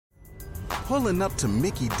Pulling up to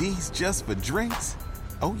Mickey D's just for drinks?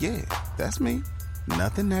 Oh yeah, that's me.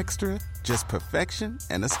 Nothing extra, just perfection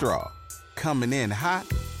and a straw. Coming in hot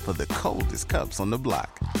for the coldest cups on the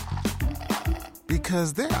block.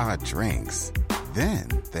 Because there are drinks. Then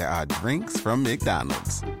there are drinks from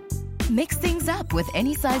McDonald's. Mix things up with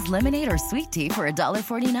any size lemonade or sweet tea for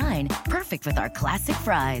 $1.49. Perfect with our classic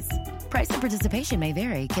fries. Price and participation may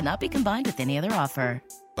vary. Cannot be combined with any other offer.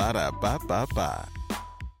 Ba-da-ba-ba-ba.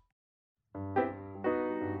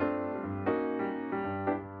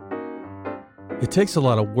 It takes a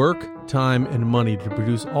lot of work, time, and money to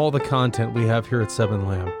produce all the content we have here at 7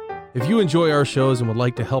 Lamb. If you enjoy our shows and would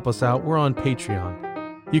like to help us out, we're on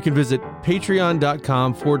Patreon. You can visit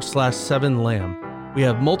patreon.com/7lamb. We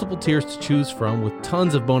have multiple tiers to choose from with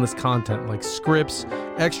tons of bonus content like scripts,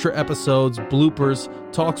 extra episodes, bloopers,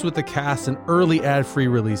 talks with the cast, and early ad-free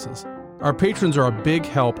releases. Our patrons are a big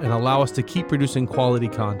help and allow us to keep producing quality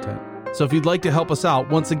content. So if you'd like to help us out,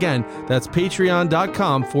 once again, that's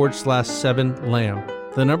patreon.com/7lamb.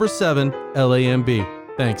 The number 7, LAMB.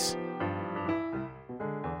 Thanks.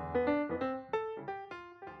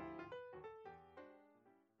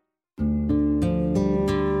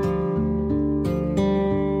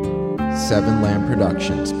 Seven Lamb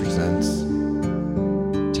Productions presents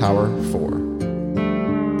Tower 4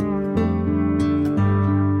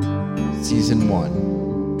 Season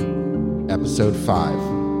 1 Episode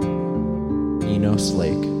 5 Enos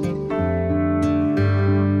Lake.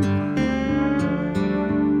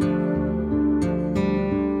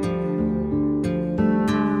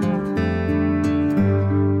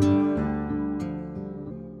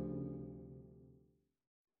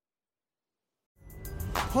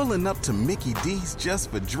 Pulling up to Mickey D's just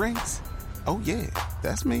for drinks? Oh yeah,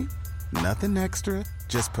 that's me. Nothing extra,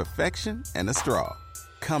 just perfection and a straw.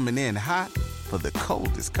 Coming in hot for the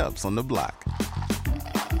coldest cups on the block.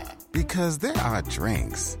 Because there are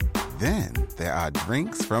drinks. Then there are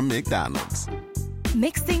drinks from McDonald's.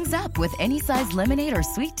 Mix things up with any size lemonade or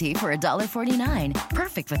sweet tea for $1.49.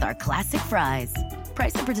 Perfect with our classic fries.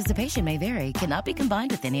 Price and participation may vary. Cannot be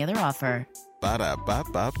combined with any other offer.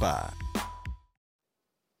 Ba-da-ba-ba-ba.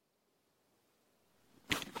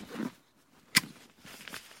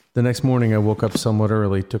 The next morning I woke up somewhat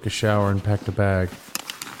early, took a shower, and packed a bag.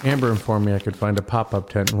 Amber informed me I could find a pop-up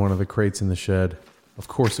tent in one of the crates in the shed. Of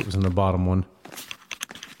course it was in the bottom one.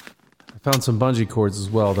 I found some bungee cords as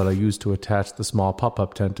well that I used to attach the small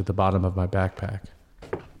pop-up tent to the bottom of my backpack.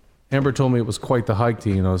 Amber told me it was quite the hike to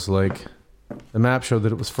Enos Lake. The map showed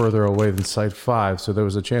that it was further away than Site 5, so there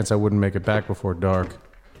was a chance I wouldn't make it back before dark.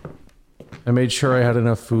 I made sure I had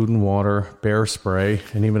enough food and water, bear spray,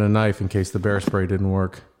 and even a knife in case the bear spray didn't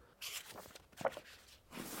work.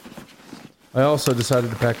 I also decided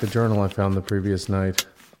to pack the journal I found the previous night.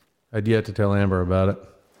 I'd yet to tell Amber about it.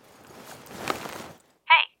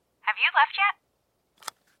 Hey, have you left yet?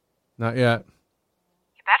 Not yet.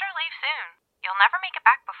 You better leave soon. You'll never make it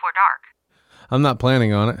back before dark. I'm not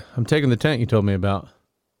planning on it. I'm taking the tent you told me about.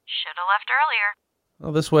 Should've left earlier.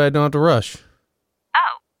 Well, this way I don't have to rush.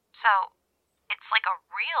 Oh, so it's like a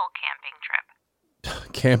real camping trip.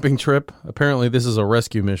 Camping trip? Apparently this is a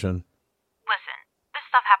rescue mission. Listen, this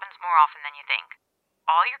stuff happens more often than you think.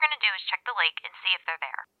 All you're gonna do is check the lake and see if they're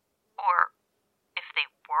there. Or if they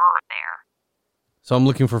were there. So I'm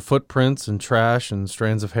looking for footprints and trash and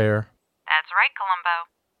strands of hair. That's right, Columbo.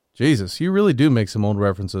 Jesus, you really do make some old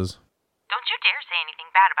references. Don't you dare say anything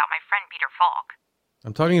bad about my friend Peter Falk.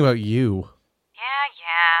 I'm talking about you.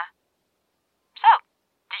 Yeah. So,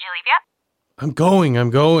 did you leave yet? I'm going.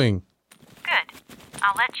 Good.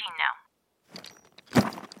 I'll let Jean know.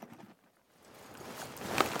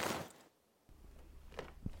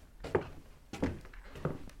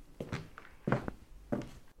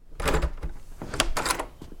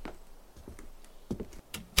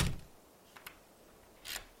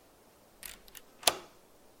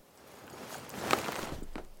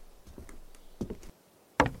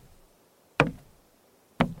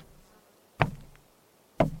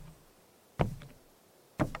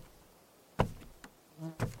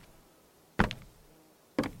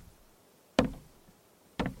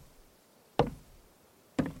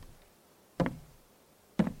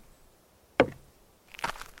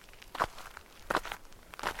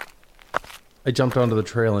 I jumped onto the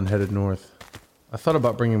trail and headed north. I thought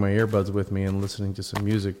about bringing my earbuds with me and listening to some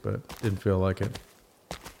music, but didn't feel like it.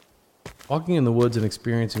 Walking in the woods and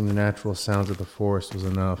experiencing the natural sounds of the forest was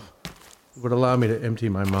enough. It would allow me to empty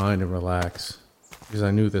my mind and relax, because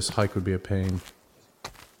I knew this hike would be a pain.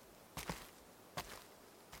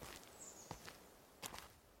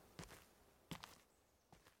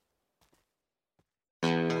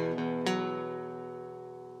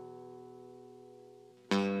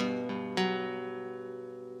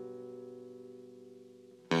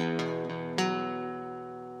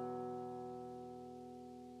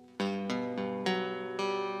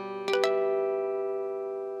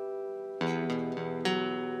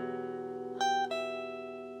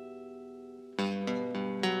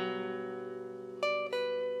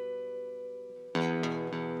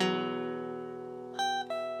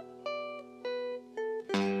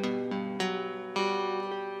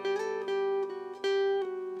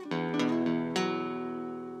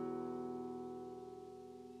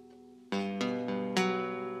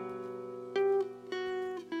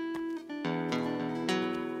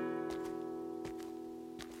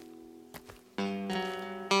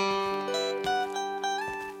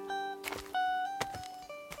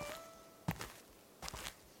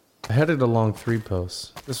 I headed along 3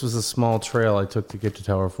 posts. This was a small trail I took to get to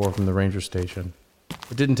Tower 4 from the ranger station.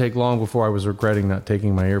 It didn't take long before I was regretting not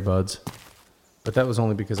taking my earbuds. But that was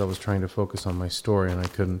only because I was trying to focus on my story and I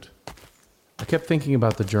couldn't. I kept thinking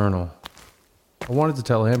about the journal. I wanted to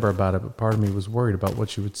tell Amber about it, but part of me was worried about what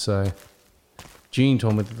she would say. Jean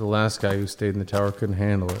told me that the last guy who stayed in the tower couldn't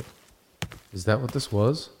handle it. Is that what this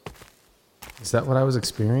was? Is that what I was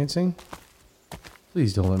experiencing?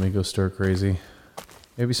 Please don't let me go stir crazy.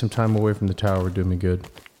 Maybe some time away from the tower would do me good.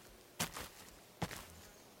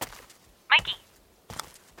 Mikey.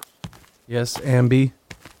 Yes, Amby?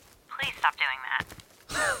 Please stop doing that.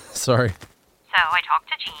 Sorry. So I talked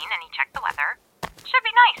to Gene and he checked the weather. Should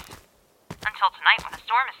be nice. Until tonight when a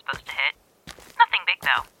storm is supposed to hit. Nothing big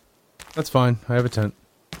though. That's fine. I have a tent.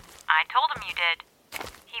 I told him you did.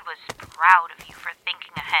 He was proud of you for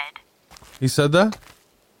thinking ahead. He said that?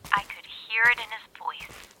 I could hear it in his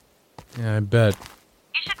voice. Yeah, I bet.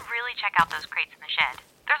 You should really check out those crates in the shed.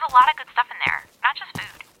 There's a lot of good stuff in there, not just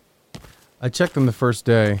food. I checked them the first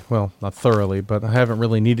day. Well, not thoroughly, but I haven't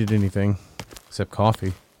really needed anything. Except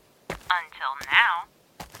coffee. Until now.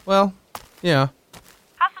 Well, yeah.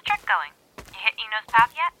 How's the trek going? You hit Enos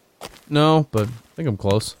path yet? No, but I think I'm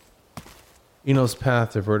close. Enos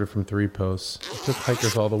path diverted from 3 posts. It took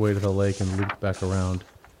hikers all the way to the lake and looped back around.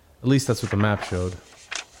 At least that's what the map showed.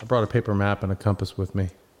 I brought a paper map and a compass with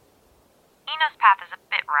me. Enos path is a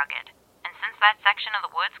bit rugged, and since that section of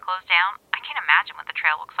the woods closed down, I can't imagine what the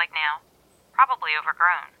trail looks like now. Probably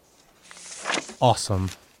overgrown.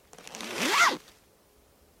 Awesome.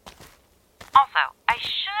 Also, I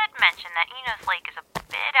should mention that Enos Lake is a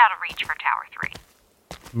bit out of reach for Tower 3.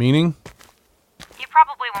 Meaning? You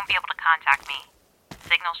probably won't be able to contact me.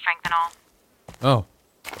 Signal strength and all. Oh.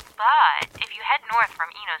 But if you head north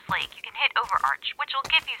from Enos Lake, you can hit Overarch, which will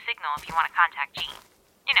give you signal if you want to contact Gene.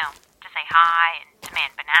 You know, to say hi and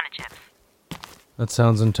demand banana chips. That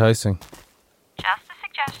sounds enticing. Just a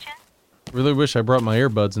suggestion. Really wish I brought my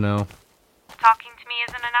earbuds now. Talking to me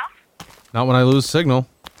isn't enough? Not when I lose signal.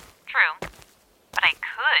 True. But I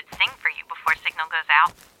could sing for you before signal goes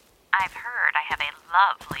out. I've heard I have a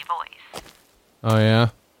lovely voice. Oh,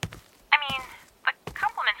 yeah? I mean, the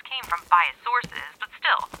compliments came from biased sources, but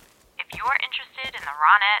still, if you're interested in the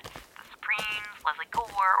Ronettes, the Supremes, Leslie Gore,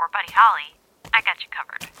 or Buddy Holly, I got you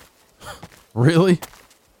covered. Really?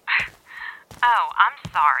 Oh,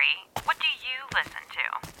 I'm sorry. What do you listen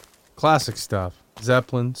to? Classic stuff.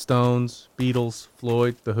 Zeppelin, Stones, Beatles,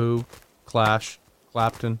 Floyd, The Who, Clash,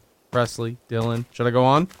 Clapton, Presley, Dylan. Should I go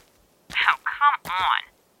on? Oh, come on.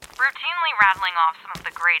 Routinely rattling off some of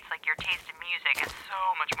the greats like your taste in music is so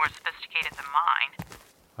much more sophisticated than mine.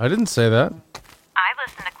 I didn't say that. I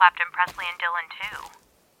listen to Clapton, Presley, and Dylan too.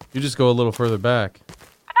 You just go a little further back.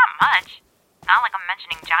 But not much. Not like I'm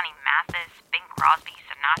mentioning Johnny Mathis, Bing Crosby,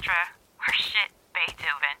 Sinatra, or shit,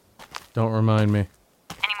 Beethoven. Don't remind me.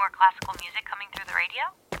 Any more classical music coming through the radio?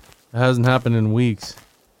 It hasn't happened in weeks.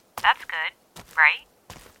 That's good, right?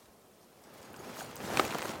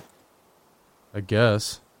 I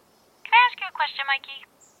guess. Can I ask you a question, Mikey?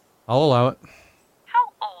 I'll allow it.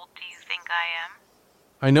 How old do you think I am?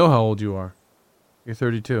 I know how old you are. You're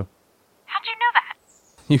 32. How'd you know that?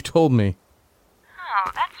 You told me.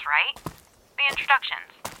 Oh, that's right. The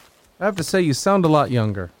introductions. I have to say you sound a lot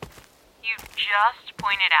younger. You just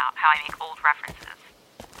pointed out how I make old references.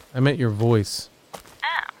 I meant your voice.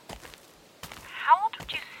 Oh. How old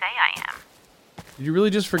would you say I am? Did you really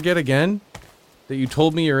just forget again? That you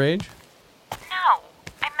told me your age? No,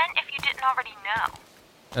 I meant if you didn't already know.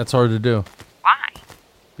 That's hard to do. Why?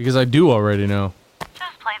 Because I do already know.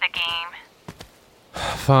 Just play the game.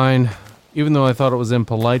 Fine. Even though I thought it was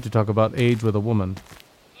impolite to talk about age with a woman.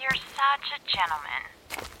 You're such a gentleman.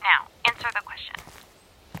 Now, answer the question.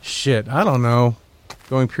 Shit, I don't know.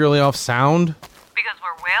 Going purely off sound? Because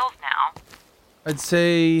we're whales now. I'd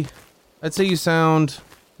say you sound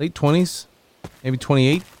late 20s, maybe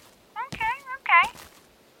 28. Okay.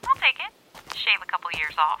 I'll take it. Shave a couple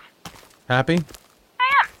years off. Happy? I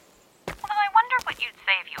am. Although I wonder what you'd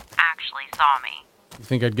say if you actually saw me. You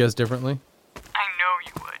think I'd guess differently? I know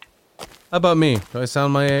you would. How about me? Do I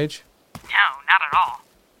sound my age? No, not at all.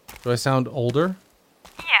 Do I sound older?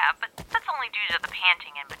 Yeah, but that's only due to the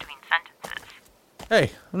panting in between sentences.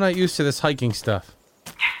 Hey, I'm not used to this hiking stuff.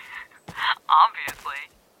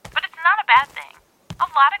 Obviously. But it's not a bad thing. A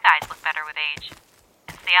lot of guys look better with age.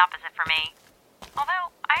 It's the opposite for me.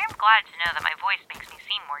 Although, I am glad to know that my voice makes me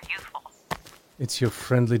seem more youthful. It's your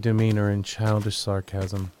friendly demeanor and childish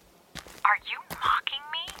sarcasm. Are you mocking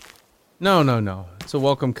me? No. It's a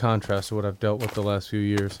welcome contrast to what I've dealt with the last few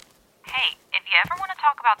years. Hey, if you ever want to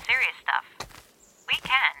talk about serious stuff, we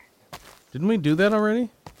can. Didn't we do that already?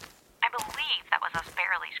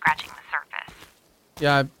 scratching the surface.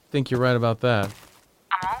 Yeah, I think you're right about that.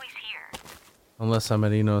 I'm always here. Unless I'm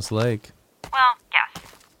at Enos Lake. Well, yes.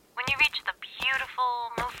 When you reach the beautiful,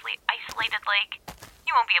 mostly isolated lake,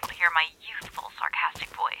 you won't be able to hear my youthful, sarcastic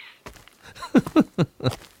voice.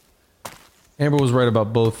 Amber was right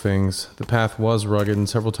about both things. The path was rugged, and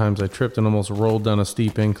several times I tripped and almost rolled down a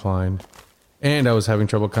steep incline. And I was having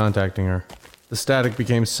trouble contacting her. The static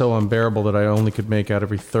became so unbearable that I only could make out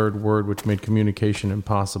every third word, which made communication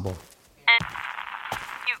impossible. And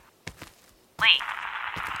you... Late.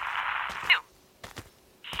 You...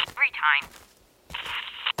 Every time.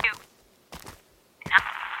 You... No.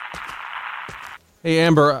 Hey,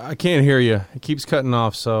 Amber, I can't hear you. It keeps cutting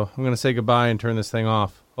off, so I'm going to say goodbye and turn this thing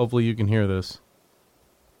off. Hopefully you can hear this.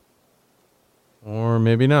 Or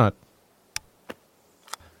maybe not.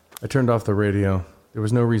 I turned off the radio. There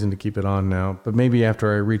was no reason to keep it on now, but maybe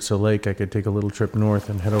after I reached the lake I could take a little trip north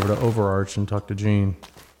and head over to Overarch and talk to Jean.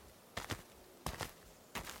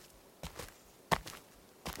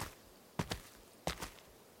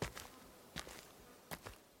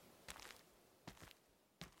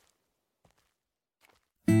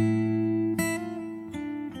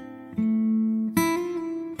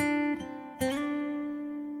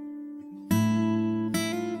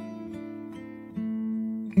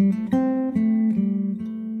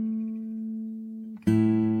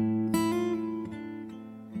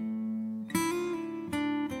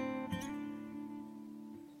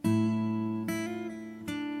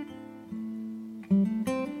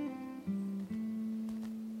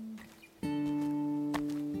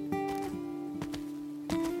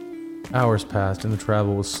 Hours passed and the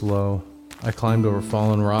travel was slow. I climbed over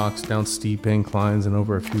fallen rocks, down steep inclines, and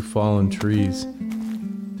over a few fallen trees.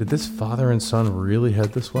 Did this father and son really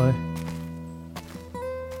head this way?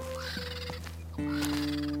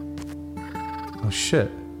 Oh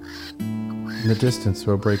shit. In the distance,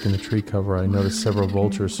 through a break in the tree cover, I noticed several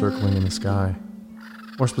vultures circling in the sky.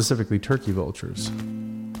 More specifically, turkey vultures.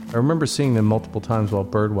 I remember seeing them multiple times while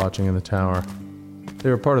birdwatching in the tower. They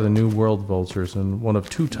were part of the New World vultures, and one of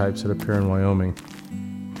two types that appear in Wyoming.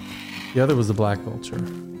 The other was the black vulture.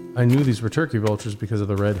 I knew these were turkey vultures because of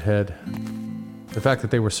the red head. The fact that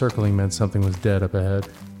they were circling meant something was dead up ahead.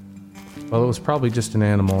 While it was probably just an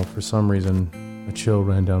animal, for some reason, a chill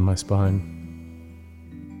ran down my spine.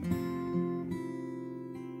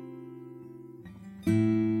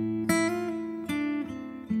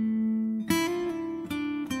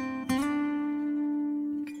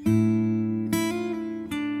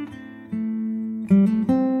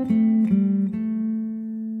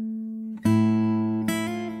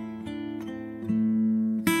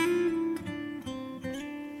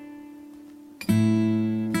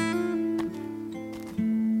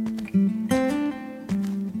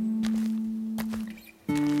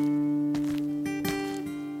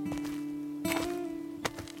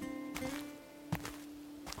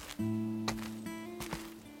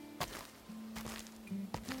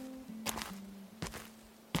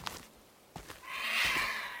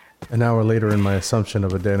 An hour later, and my assumption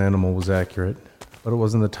of a dead animal was accurate, but it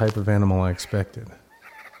wasn't the type of animal I expected.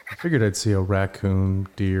 I figured I'd see a raccoon,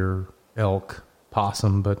 deer, elk,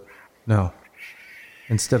 possum, but no.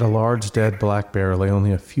 Instead, a large dead black bear lay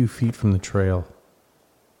only a few feet from the trail.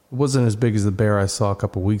 It wasn't as big as the bear I saw a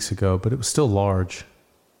couple weeks ago, but it was still large.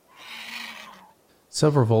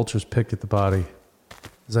 Several vultures picked at the body.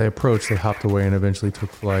 As I approached, they hopped away and eventually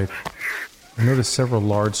took flight. I noticed several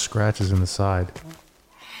large scratches in the side.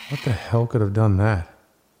 What the hell could have done that?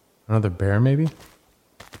 Another bear, maybe?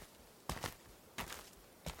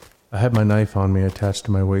 I had my knife on me attached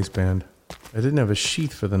to my waistband. I didn't have a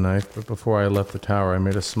sheath for the knife, but before I left the tower, I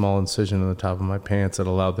made a small incision in the top of my pants that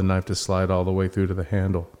allowed the knife to slide all the way through to the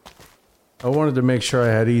handle. I wanted to make sure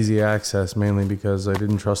I had easy access, mainly because I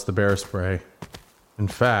didn't trust the bear spray. In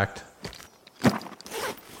fact,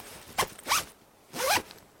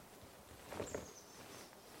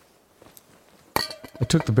 I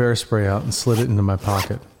took the bear spray out and slid it into my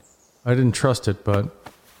pocket. I didn't trust it, but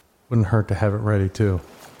wouldn't hurt to have it ready too.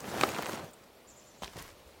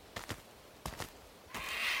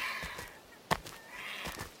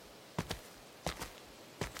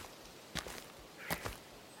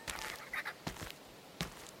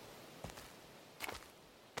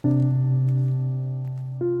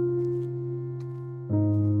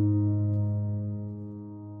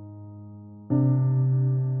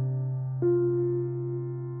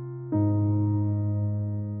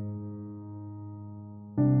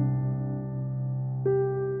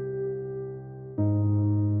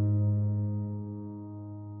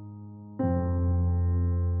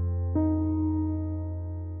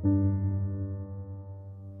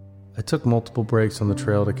 took multiple breaks on the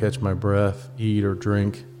trail to catch my breath, eat, or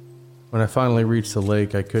drink. When I finally reached the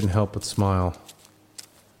lake, I couldn't help but smile.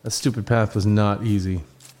 That stupid path was not easy.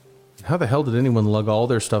 How the hell did anyone lug all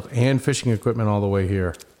their stuff and fishing equipment all the way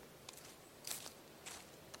here?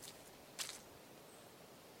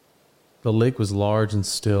 The lake was large and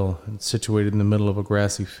still, and situated in the middle of a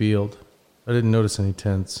grassy field. I didn't notice any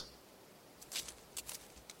tents.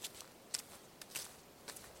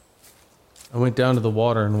 I went down to the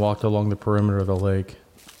water and walked along the perimeter of the lake.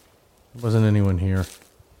 There wasn't anyone here.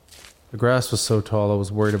 The grass was so tall I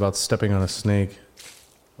was worried about stepping on a snake.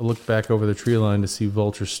 I looked back over the tree line to see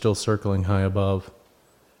vultures still circling high above.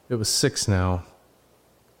 It was 6 now.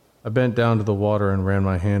 I bent down to the water and ran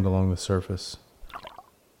my hand along the surface.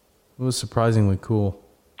 It was surprisingly cool.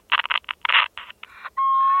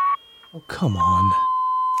 Oh, come on.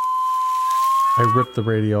 I ripped the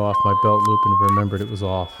radio off my belt loop and remembered it was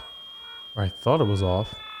off. Or I thought it was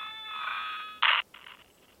off.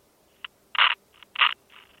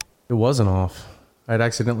 It wasn't off. I had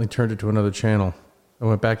accidentally turned it to another channel. I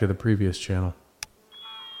went back to the previous channel.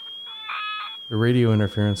 The radio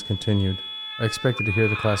interference continued. I expected to hear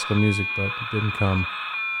the classical music, but it didn't come.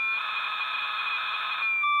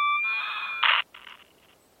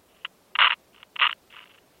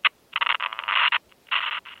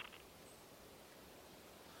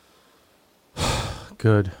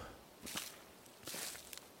 Good.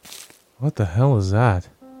 What the hell is that?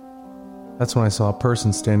 That's when I saw a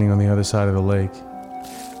person standing on the other side of the lake.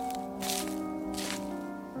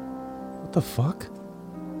 What the fuck?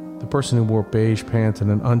 The person who wore beige pants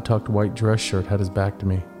and an untucked white dress shirt had his back to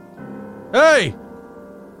me. Hey!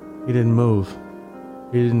 He didn't move.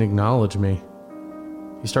 He didn't acknowledge me.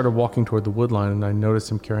 He started walking toward the woodline and I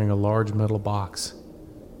noticed him carrying a large metal box.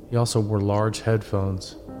 He also wore large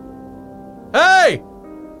headphones. Hey!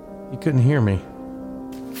 He couldn't hear me.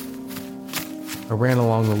 I ran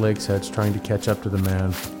along the lake's edge trying to catch up to the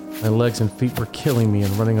man. My legs and feet were killing me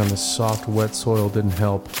and running on the soft, wet soil didn't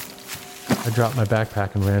help. I dropped my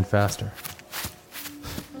backpack and ran faster.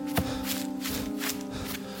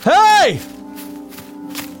 Hey!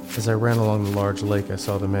 As I ran along the large lake, I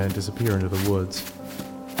saw the man disappear into the woods.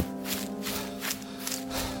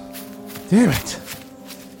 Damn it!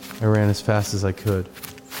 I ran as fast as I could.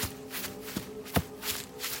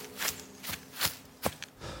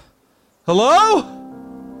 Hello?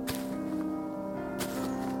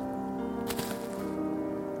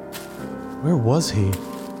 Where was he?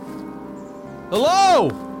 Hello?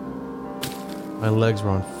 My legs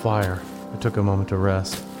were on fire. I took a moment to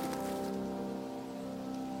rest.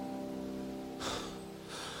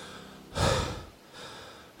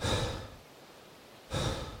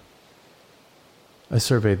 I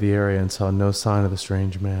surveyed the area and saw no sign of the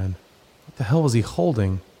strange man. What the hell was he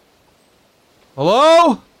holding?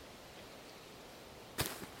 Hello?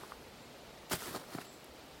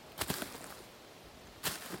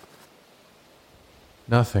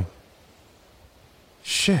 Nothing.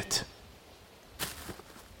 Shit.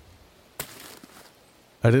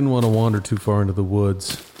 I didn't want to wander too far into the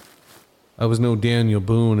woods. I was no Daniel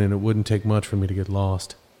Boone and it wouldn't take much for me to get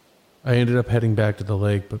lost. I ended up heading back to the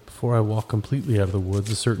lake, but before I walked completely out of the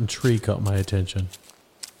woods, a certain tree caught my attention.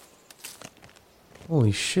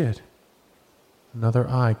 Holy shit. Another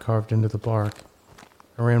eye carved into the bark.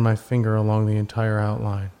 I ran my finger along the entire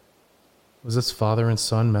outline. Was this father and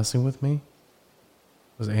son messing with me?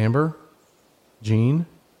 Was Amber? Jean?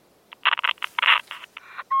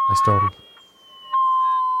 I startled.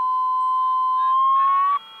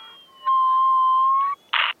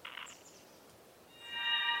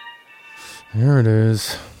 There it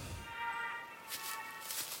is.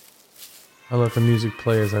 I let the music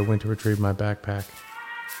play as I went to retrieve my backpack.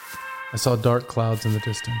 I saw dark clouds in the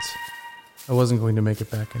distance. I wasn't going to make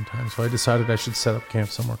it back in time, so I decided I should set up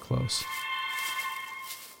camp somewhere close.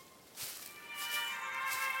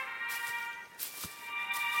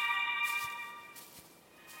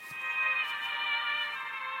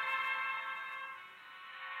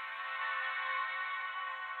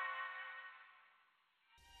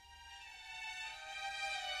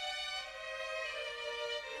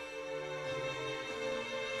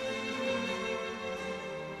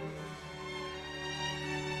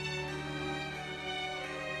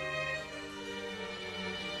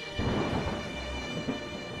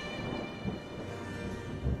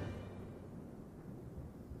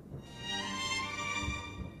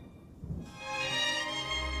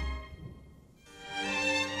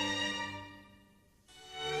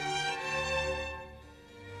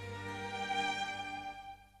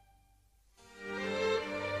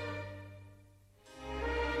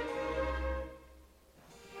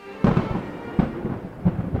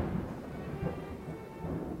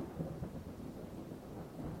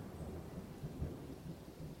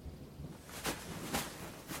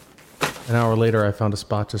 An hour later, I found a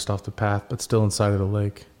spot just off the path, but still inside of the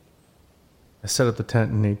lake. I set up the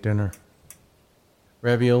tent and ate dinner.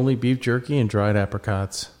 Ravioli, beef jerky, and dried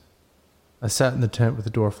apricots. I sat in the tent with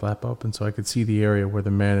the door flap open so I could see the area where the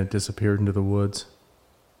man had disappeared into the woods.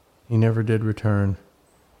 He never did return.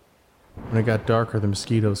 When it got darker, the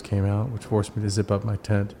mosquitoes came out, which forced me to zip up my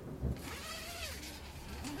tent.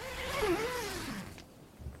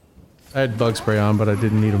 I had bug spray on, but I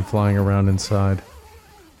didn't need them flying around inside.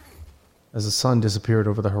 As the sun disappeared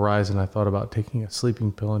over the horizon, I thought about taking a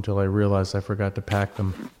sleeping pill until I realized I forgot to pack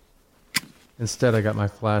them. Instead, I got my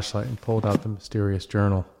flashlight and pulled out the mysterious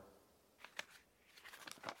journal.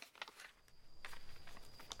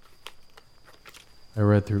 I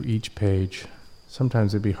read through each page.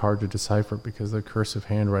 Sometimes it'd be hard to decipher because the cursive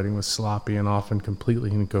handwriting was sloppy and often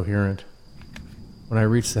completely incoherent. When I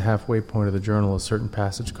reached the halfway point of the journal, a certain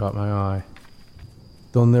passage caught my eye.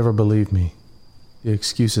 They'll never believe me. The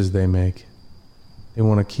excuses they make. They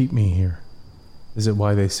want to keep me here. Is it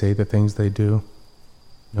why they say the things they do?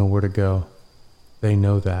 Nowhere to go. They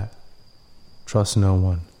know that. Trust no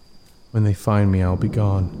one. When they find me, I'll be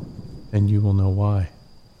gone, and you will know why.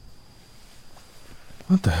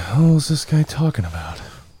 What the hell is this guy talking about?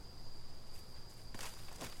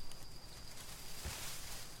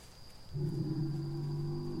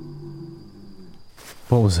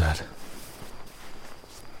 What was that?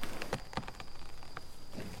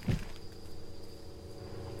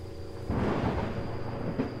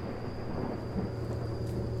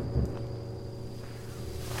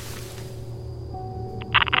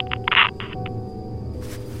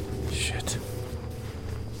 Shit.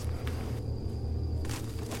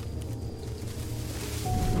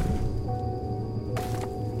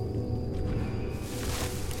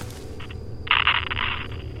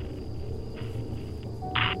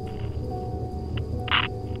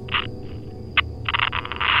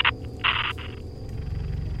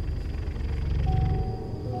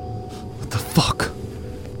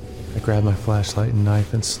 I grabbed my flashlight and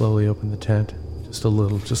knife and slowly opened the tent, just a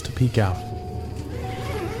little, just to peek out.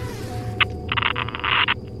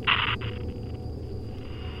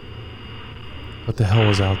 What the hell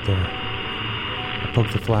was out there? I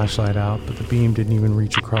poked the flashlight out, but the beam didn't even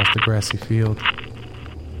reach across the grassy field.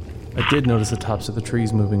 I did notice the tops of the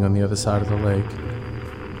trees moving on the other side of the lake.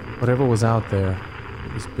 Whatever was out there,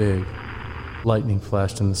 it was big. Lightning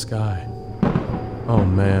flashed in the sky. Oh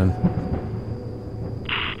man.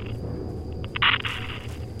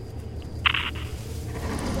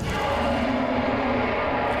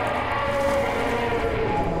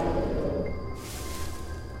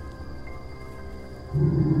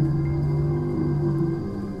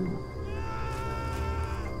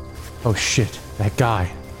 Oh shit, that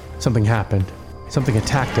guy. Something happened. Something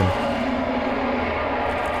attacked him.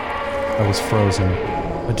 I was frozen.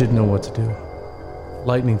 I didn't know what to do.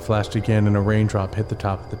 Lightning flashed again and a raindrop hit the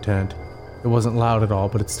top of the tent. It wasn't loud at all,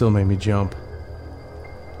 but it still made me jump.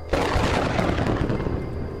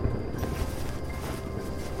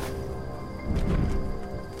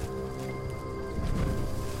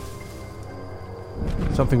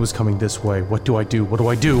 Something was coming this way. What do I do? What do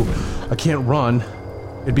I do? I can't run.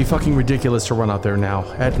 It'd be fucking ridiculous to run out there now,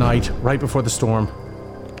 at night, right before the storm.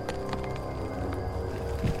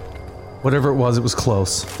 Whatever it was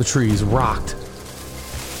close. The trees rocked.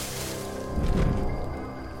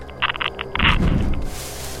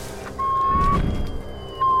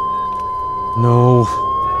 No.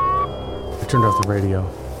 I turned off the radio.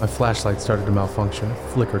 My flashlight started to malfunction. It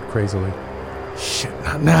flickered crazily. Shit,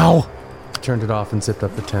 not now! I turned it off and zipped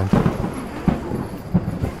up the tent.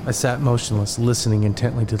 I sat motionless, listening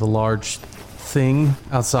intently to the large thing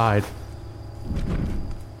outside.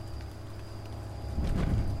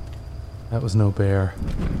 That was no bear.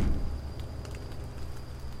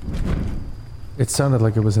 It sounded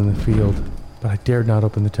like it was in the field, but I dared not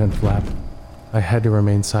open the tent flap. I had to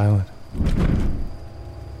remain silent.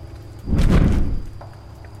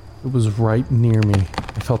 It was right near me.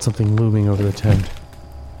 I felt something looming over the tent.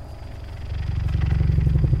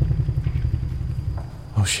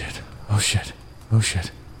 Oh shit, oh shit, oh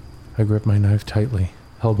shit. I gripped my knife tightly,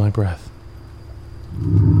 held my breath.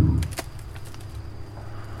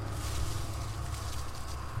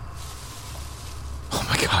 Oh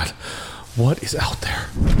my god, what is out there?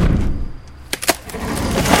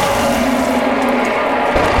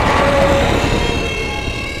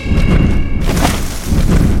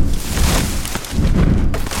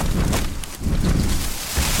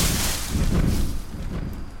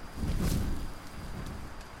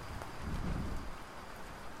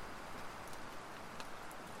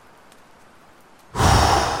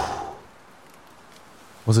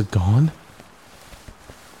 Was it gone?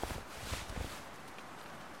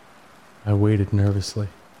 I waited nervously.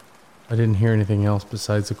 I didn't hear anything else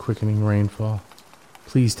besides the quickening rainfall.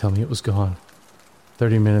 Please tell me it was gone.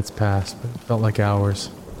 30 minutes passed, but it felt like hours.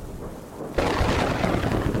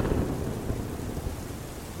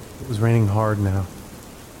 It was raining hard now.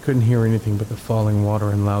 Couldn't hear anything but the falling water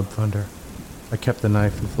and loud thunder. I kept the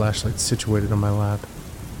knife and flashlight situated on my lap.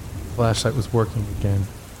 The flashlight was working again.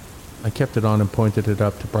 I kept it on and pointed it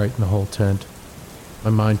up to brighten the whole tent. My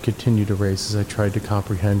mind continued to race as I tried to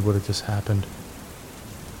comprehend what had just happened.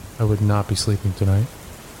 I would not be sleeping tonight.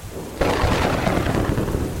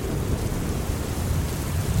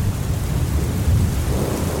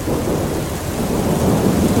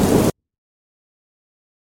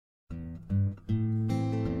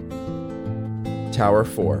 Tower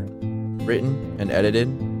 4. Written and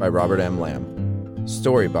edited by Robert M. Lamb.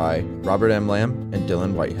 Story by Robert M. Lamb and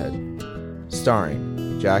Dylan Whitehead.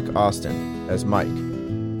 Starring Jack Austin as Mike,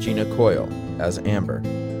 Gina Coyle as Amber,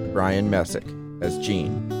 Brian Messick as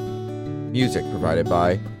Gene. Music provided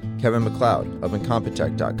by Kevin MacLeod of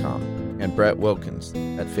Incompetech.com and Brett Wilkins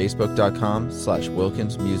at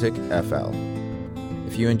Facebook.com/WilkinsMusicFL.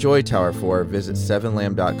 If you enjoy Tower 4, visit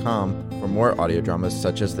 7lamb.com for more audio dramas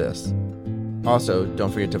such as this. Also,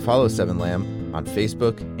 don't forget to follow 7Lamb on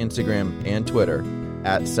Facebook, Instagram, and Twitter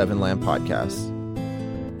at 7Lamb Podcasts.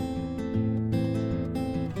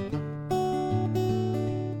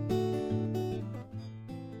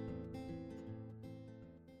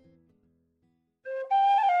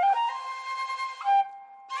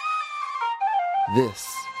 This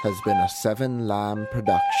has been a 7Lamb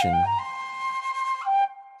production.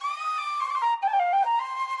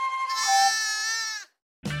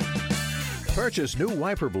 Purchase new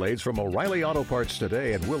wiper blades from O'Reilly Auto Parts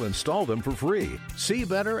today and we'll install them for free. See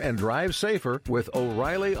better and drive safer with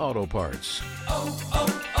O'Reilly Auto Parts.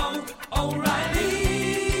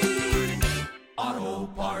 O'Reilly Auto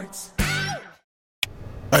Parts.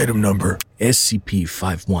 Item number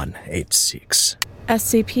SCP-5186.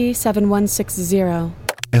 SCP-7160.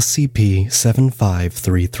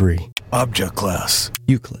 SCP-7533. Object Class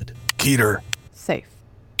Euclid. Keter. Safe.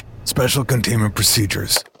 Special Containment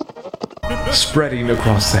Procedures. Spreading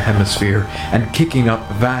across the hemisphere and kicking up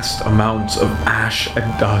vast amounts of ash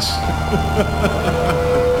and dust.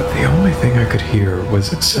 The only thing I could hear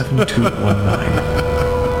was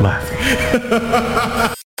 7219 laughing.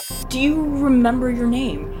 Do you remember your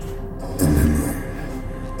name?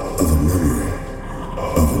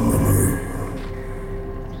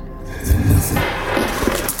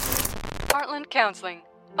 Heartland Counseling.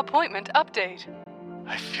 Appointment update.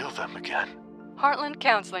 I feel them again. Heartland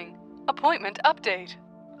Counseling. Appointment update.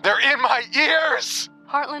 They're in my ears!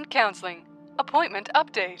 Heartland Counseling. Appointment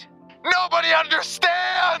update. Nobody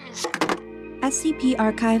understands! SCP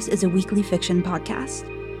Archives is a weekly fiction podcast.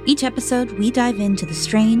 Each episode, we dive into the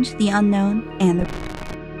strange, the unknown, and the...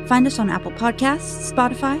 Find us on Apple Podcasts,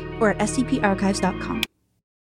 Spotify, or at scparchives.com.